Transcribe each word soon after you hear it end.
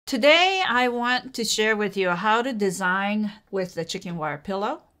Today I want to share with you how to design with the chicken wire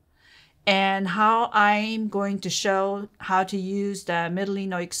pillow and how I'm going to show how to use the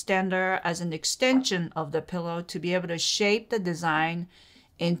Midollino Extender as an extension of the pillow to be able to shape the design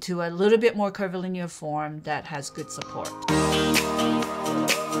into a little bit more curvilinear form that has good support.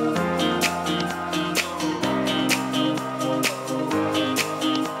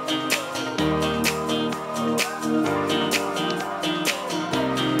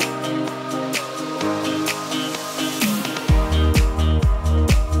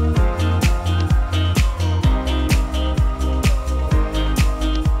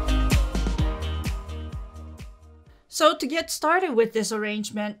 So to get started with this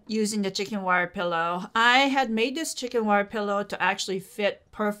arrangement using the chicken wire pillow, I had made this chicken wire pillow to actually fit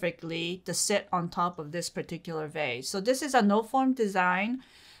perfectly to sit on top of this particular vase. So this is a no-form design.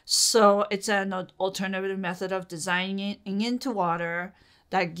 So it's an alternative method of designing it into water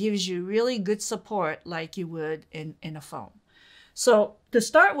that gives you really good support like you would in a foam. So to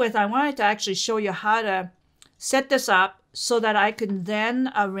start with, I wanted to actually show you how to set this up so that I can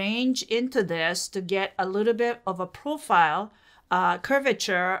then arrange into this to get a little bit of a profile,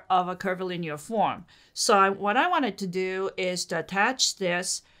 curvature of a curvilinear form. So what I wanted to do is to attach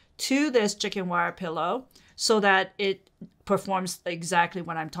this to this chicken wire pillow so that it performs exactly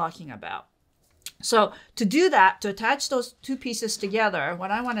what I'm talking about. So to do that, to attach those two pieces together,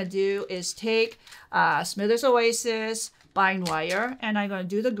 what I want to do is take Smithers Oasis bind wire, and I'm going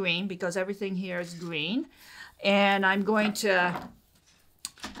to do the green because everything here is green. And I'm going to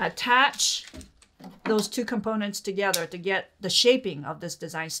attach those two components together to get the shaping of this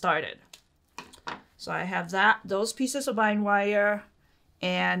design started. So I have those pieces of bind wire,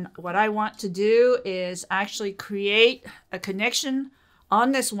 and what I want to do is actually create a connection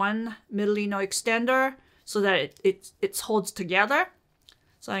on this one Midollino extender so that it holds together.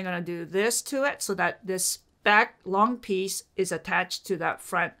 So I'm going to do this to it so that this back long piece is attached to that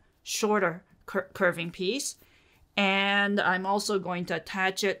front shorter curving piece. And I'm also going to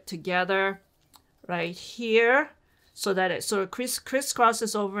attach it together right here so that it sort of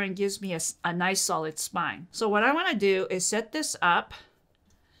crisscrosses over and gives me a nice solid spine. So what I want to do is set this up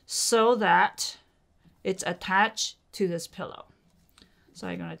so that it's attached to this pillow. So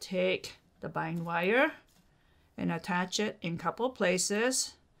I'm going to take the bind wire and attach it in a couple of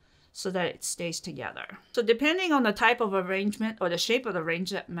places so that it stays together. So depending on the type of arrangement or the shape of the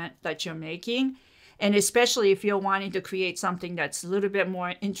arrangement that you're making, and especially if you're wanting to create something that's a little bit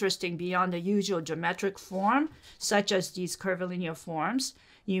more interesting beyond the usual geometric form, such as these curvilinear forms,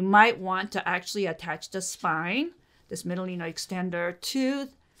 you might want to actually attach the spine, this Midollino extender, to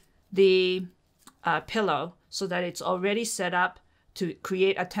the pillow so that it's already set up to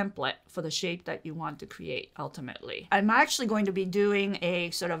create a template for the shape that you want to create ultimately. I'm actually going to be doing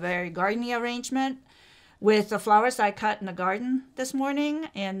a sort of very gardeny arrangement with the flowers I cut in the garden this morning,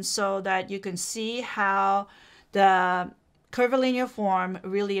 and so that you can see how the curvilinear form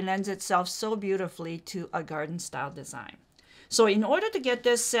really lends itself so beautifully to a garden style design. So in order to get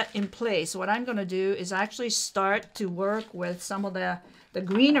this set in place, what I'm going to do is actually start to work with some of the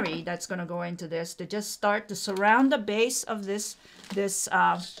greenery that's going to go into this to just start to surround the base of this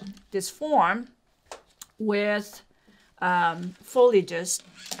form with foliages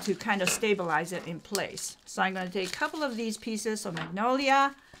to kind of stabilize it in place. So I'm going to take a couple of these pieces of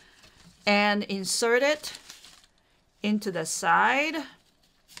magnolia and insert it into the side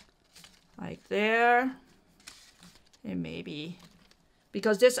like there, and maybe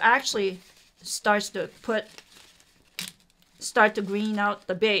because this actually starts to green out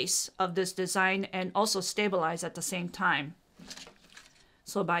the base of this design and also stabilize at the same time.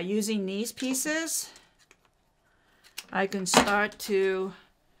 So by using these pieces, I can start to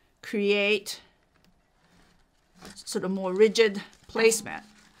create sort of more rigid placement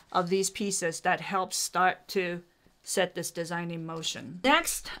of these pieces that helps start to set this design in motion.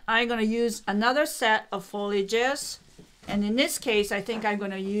 Next, I'm going to use another set of foliages. And in this case, I think I'm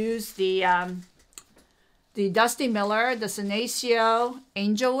going to use the Dusty Miller, the Senecio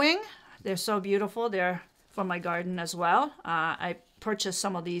Angel Wing. They're so beautiful. They're from my garden as well. I purchased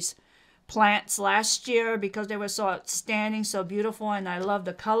some of these plants last year because they were so outstanding, so beautiful, and I love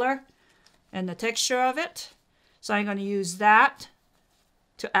the color and the texture of it. So I'm going to use that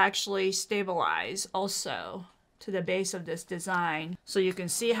to actually stabilize also to the base of this design. So you can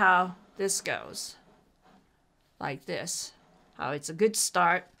see how this goes, like this, how it's a good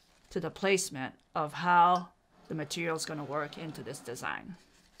start to the placement of how the material is going to work into this design.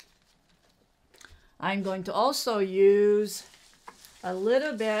 I'm going to also use a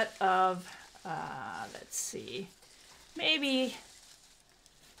little bit of, let's see, maybe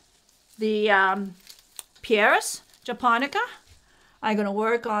the Pieris Japonica. I'm going to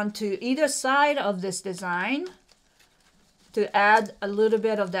work on to either side of this design to add a little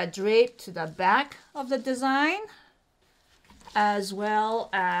bit of that drape to the back of the design, as well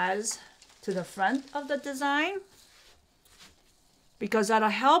as to the front of the design, because that'll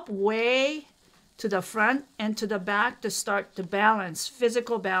help way to the front and to the back to start to balance,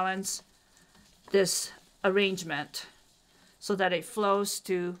 physical balance this arrangement so that it flows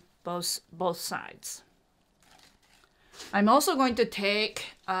to both sides. I'm also going to take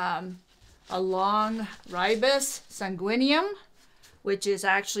a long ribes sanguineum, which is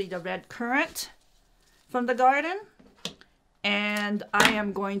actually the red currant from the garden. And I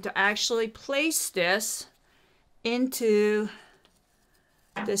am going to actually place this into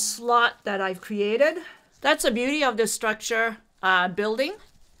this slot that I've created. That's the beauty of this structure building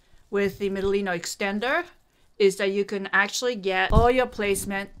with the Midollino Extender, is that you can actually get all your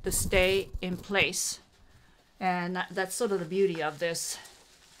placement to stay in place. And that's sort of the beauty of this,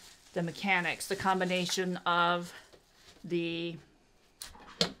 the mechanics, the combination of the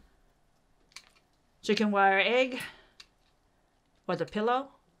chicken wire egg or the pillow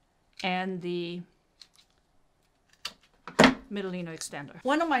and the Midollino Extender.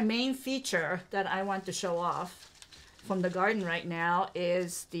 One of my main feature that I want to show off from the garden right now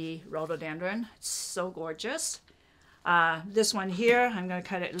is the rhododendron. It's so gorgeous. This one here, I'm going to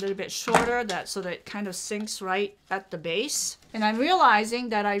cut it a little bit shorter so that it kind of sinks right at the base. And I'm realizing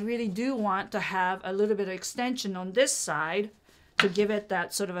that I really do want to have a little bit of extension on this side to give it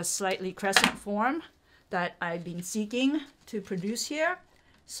that sort of a slightly crescent form that I've been seeking to produce here.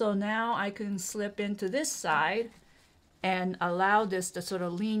 So now I can slip into this side and allow this to sort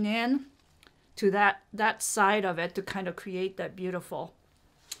of lean in to that side of it to kind of create that beautiful,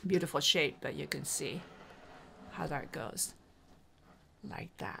 beautiful shape that you can see how that goes,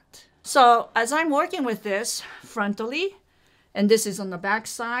 like that. So as I'm working with this frontally, and this is on the back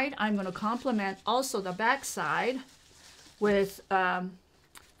side, I'm going to complement also the back side with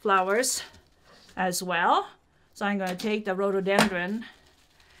flowers as well. So I'm going to take the rhododendron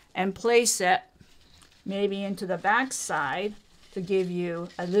and place it maybe into the back side to give you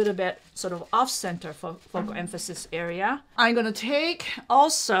a little bit sort of off-center focal emphasis area. I'm going to take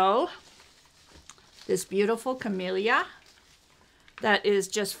also this beautiful camellia that is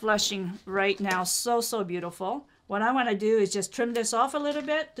just flushing right now, so beautiful. What I want to do is just trim this off a little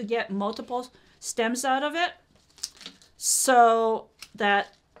bit to get multiple stems out of it so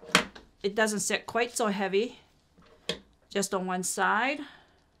that it doesn't sit quite so heavy just on one side.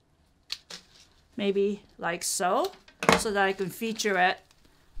 Maybe like so that I can feature it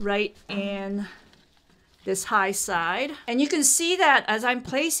right in this high side. And you can see that as I'm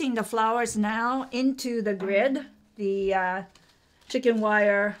placing the flowers now into the grid, the chicken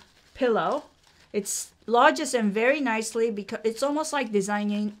wire pillow, it's lodges in very nicely because it's almost like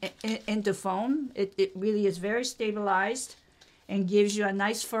designing into foam. It really is very stabilized and gives you a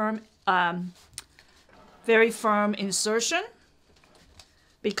nice firm, very firm insertion,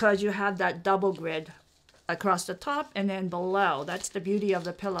 because you have that double grid across the top and then below. That's the beauty of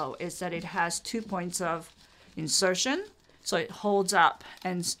the pillow, is that it has 2 points of insertion, so it holds up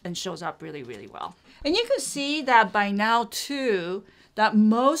and shows up really, really well. And you can see that by now too, that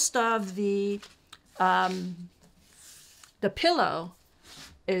most of the pillow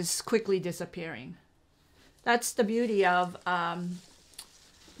is quickly disappearing. That's the beauty of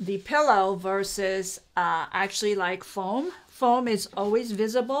the pillow versus actually like foam. Foam is always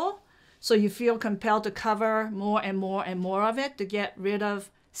visible, so you feel compelled to cover more and more and more of it to get rid of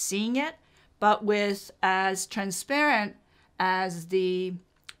seeing it. But with as transparent as the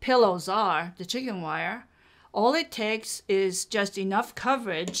pillows are, the chicken wire, all it takes is just enough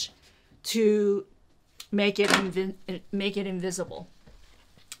coverage to make it invisible.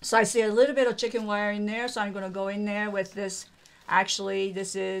 So I see a little bit of chicken wire in there, so I'm going to go in there with this. Actually,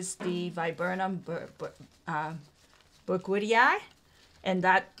 this is the Viburnum Burkwoodii, and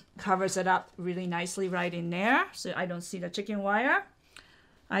that covers it up really nicely right in there, so I don't see the chicken wire.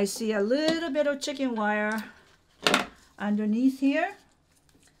 I see a little bit of chicken wire underneath here.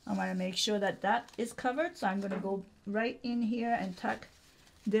 I want to make sure that that is covered, so I'm going to go right in here and tuck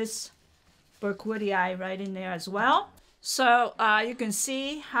this Burkwoodii right in there as well. So you can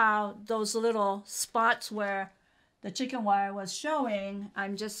see how those little spots where the chicken wire was showing,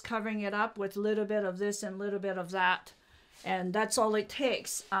 I'm just covering it up with a little bit of this and a little bit of that. And that's all it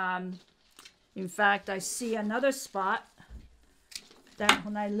takes. In fact, I see another spot that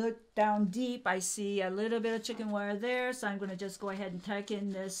when I look down deep, I see a little bit of chicken wire there. So I'm going to just go ahead and tuck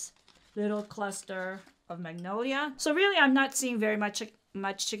in this little cluster of magnolia. So really, I'm not seeing very much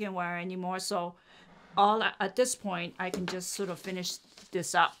much chicken wire anymore. So all at this point, I can just sort of finish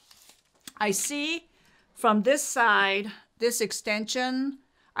this up. I see from this side, this extension,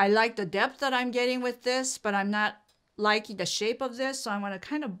 I like the depth that I'm getting with this, but I'm not liking the shape of this. So I'm going to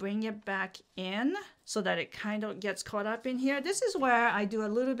kind of bring it back in so that it kind of gets caught up in here. This is where I do a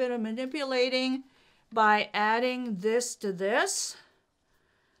little bit of manipulating by adding this to this.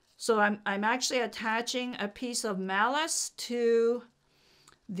 So I'm actually attaching a piece of malice to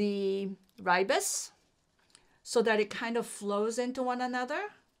the ribus so that it kind of flows into one another.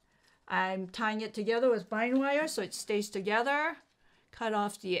 I'm tying it together with bind wire so it stays together. Cut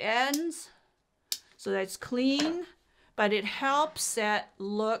off the ends so that it's clean, but it helps it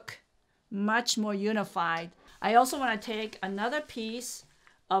look much more unified. I also want to take another piece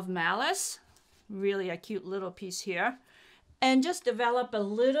of malice, really a cute little piece here, and just develop a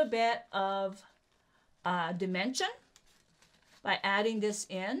little bit of dimension by adding this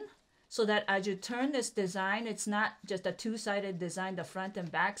in so that as you turn this design, it's not just a two-sided design, the front and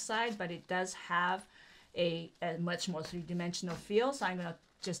back side, but it does have a much more three-dimensional feel. So I'm going to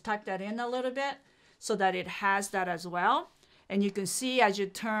just tuck that in a little bit so that it has that as well. And you can see as you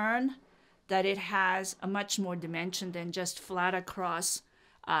turn that it has a much more dimension than just flat across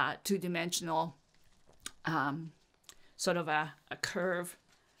two-dimensional sort of a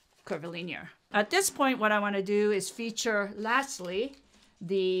curvilinear. At this point, what I want to do is feature, lastly,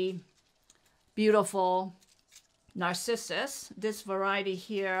 the beautiful narcissus. This variety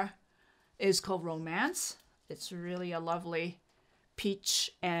here is called Romance. It's really a lovely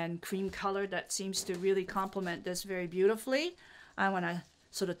peach and cream color that seems to really complement this very beautifully. I want to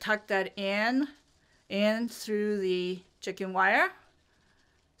sort of tuck that in through the chicken wire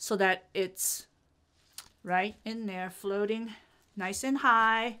so that it's right in there, floating nice and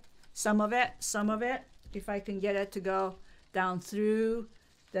high. Some of it, if I can get it to go down through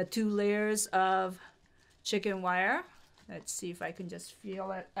the two layers of chicken wire. Let's see if I can just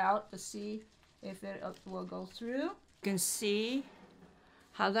feel it out to see if it will go through. You can see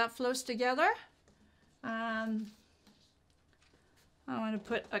how that flows together. I want to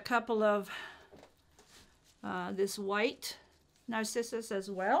put a couple of this white narcissus as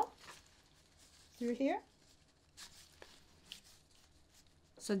well through here.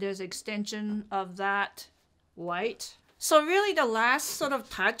 So there's extension of that white. So really the last sort of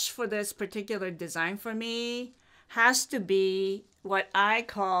touch for this particular design for me has to be what I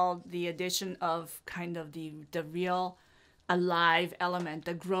call the addition of kind of the real alive element,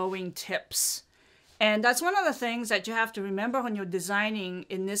 the growing tips. And that's one of the things that you have to remember when you're designing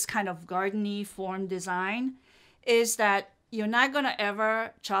in this kind of gardeny form design is that you're not going to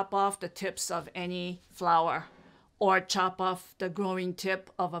ever chop off the tips of any flower or chop off the growing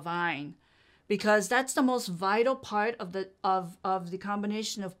tip of a vine, because that's the most vital part of the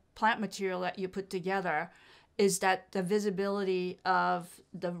combination of plant material that you put together, is that the visibility of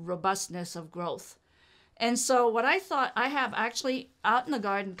the robustness of growth. And so what I thought, I have actually out in the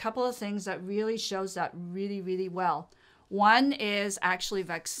garden a couple of things that really shows that really, really well. One is actually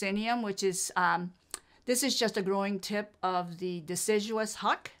vaccinium, which is, this is just a growing tip of the deciduous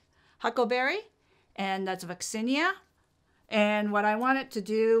huckleberry, and that's vaccinia. And what I wanted to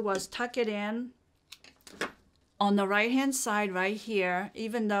do was tuck it in on the right-hand side right here,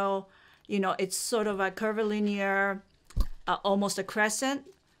 even though, you know, it's sort of a curvilinear, almost a crescent,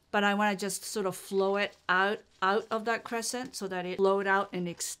 but I want to just sort of flow it out of that crescent so that it float out and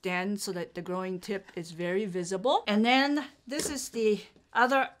extend so that the growing tip is very visible. And then this is the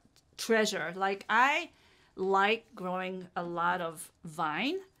other treasure. Like, I like growing a lot of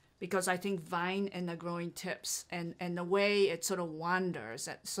vine because I think vine and the growing tips and the way it sort of wanders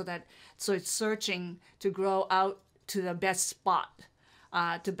so it's searching to grow out to the best spot,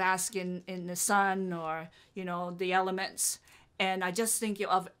 to bask in the sun or, you know, the elements. And I just think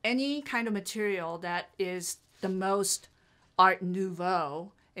of any kind of material that is the most Art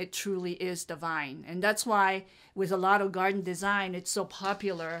Nouveau, it truly is the vine. And that's why with a lot of garden design, it's so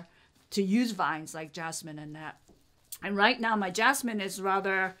popular to use vines like jasmine and that. And right now my jasmine is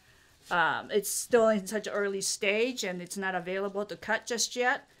rather, it's still in such an early stage and it's not available to cut just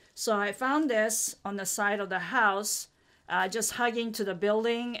yet. So I found this on the side of the house, just hugging to the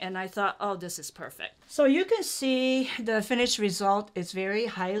building, and I thought, oh, this is perfect. So you can see the finished result is very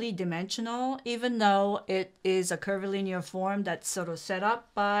highly dimensional, even though it is a curvilinear form that's sort of set up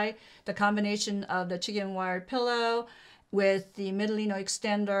by the combination of the chicken wire pillow with the Midollino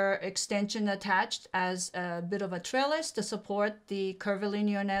Extender extension attached as a bit of a trellis to support the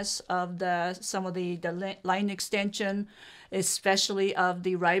curvilinearness of some of the line extension, especially of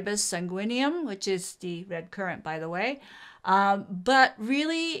the Ribus sanguineum, which is the red currant, by the way. But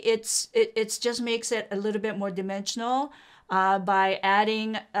really, it just makes it a little bit more dimensional by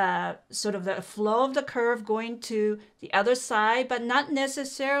adding sort of the flow of the curve going to the other side, but not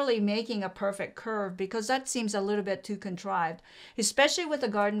necessarily making a perfect curve, because that seems a little bit too contrived. Especially with the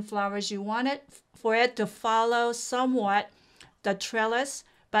garden flowers, you want it for it to follow somewhat the trellis,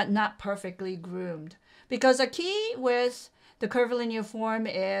 but not perfectly groomed. Because the key with the curvilinear form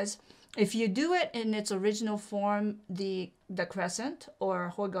is, if you do it in its original form, the crescent or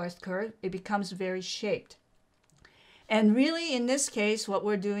Hogarth curve, it becomes very shaped. And really, in this case, what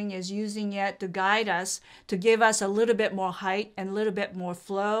we're doing is using it to guide us, to give us a little bit more height and a little bit more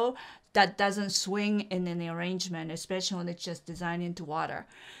flow that doesn't swing in the arrangement, especially when it's just designed into water.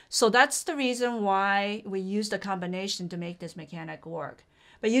 So that's the reason why we use the combination to make this mechanic work.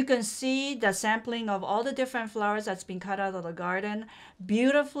 But you can see the sampling of all the different flowers that's been cut out of the garden,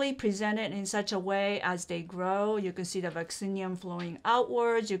 beautifully presented in such a way as they grow. You can see the vaccinium flowing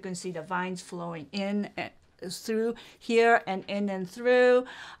outwards. You can see the vines flowing in through here and in and through.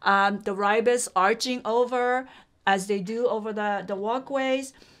 The ribes arching over as they do over the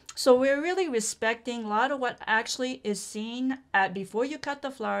walkways. So we're really respecting a lot of what actually is seen before you cut the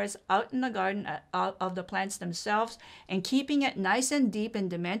flowers out in the garden out of the plants themselves, and keeping it nice and deep and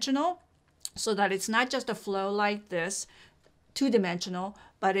dimensional so that it's not just a flow like this, two-dimensional,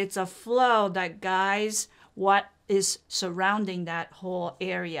 but it's a flow that guides what is surrounding that whole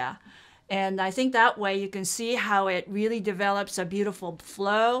area. And I think that way you can see how it really develops a beautiful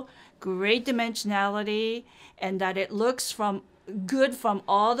flow, great dimensionality, and that it looks good from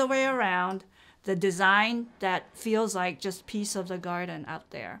all the way around, the design that feels like just piece of the garden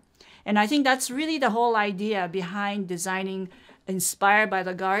out there. And I think that's really the whole idea behind designing inspired by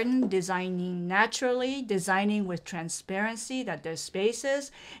the garden, designing naturally, designing with transparency, that there's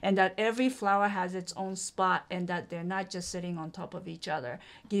spaces, and that every flower has its own spot, and that they're not just sitting on top of each other.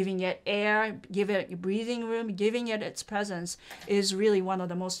 Giving it air, giving it breathing room, giving it its presence is really one of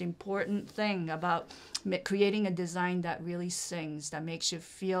the most important things about creating a design that really sings, that makes you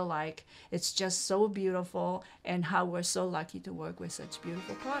feel like it's just so beautiful, and how we're so lucky to work with such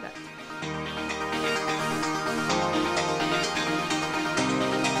beautiful products.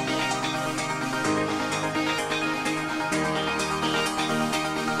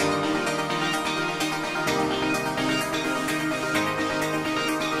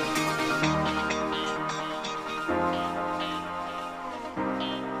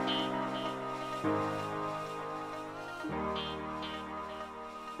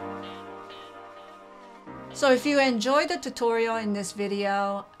 So if you enjoyed the tutorial in this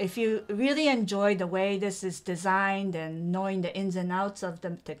video, if you really enjoyed the way this is designed and knowing the ins and outs of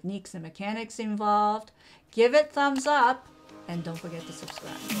the techniques and mechanics involved, give it thumbs up and don't forget to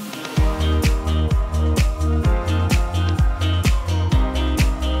subscribe.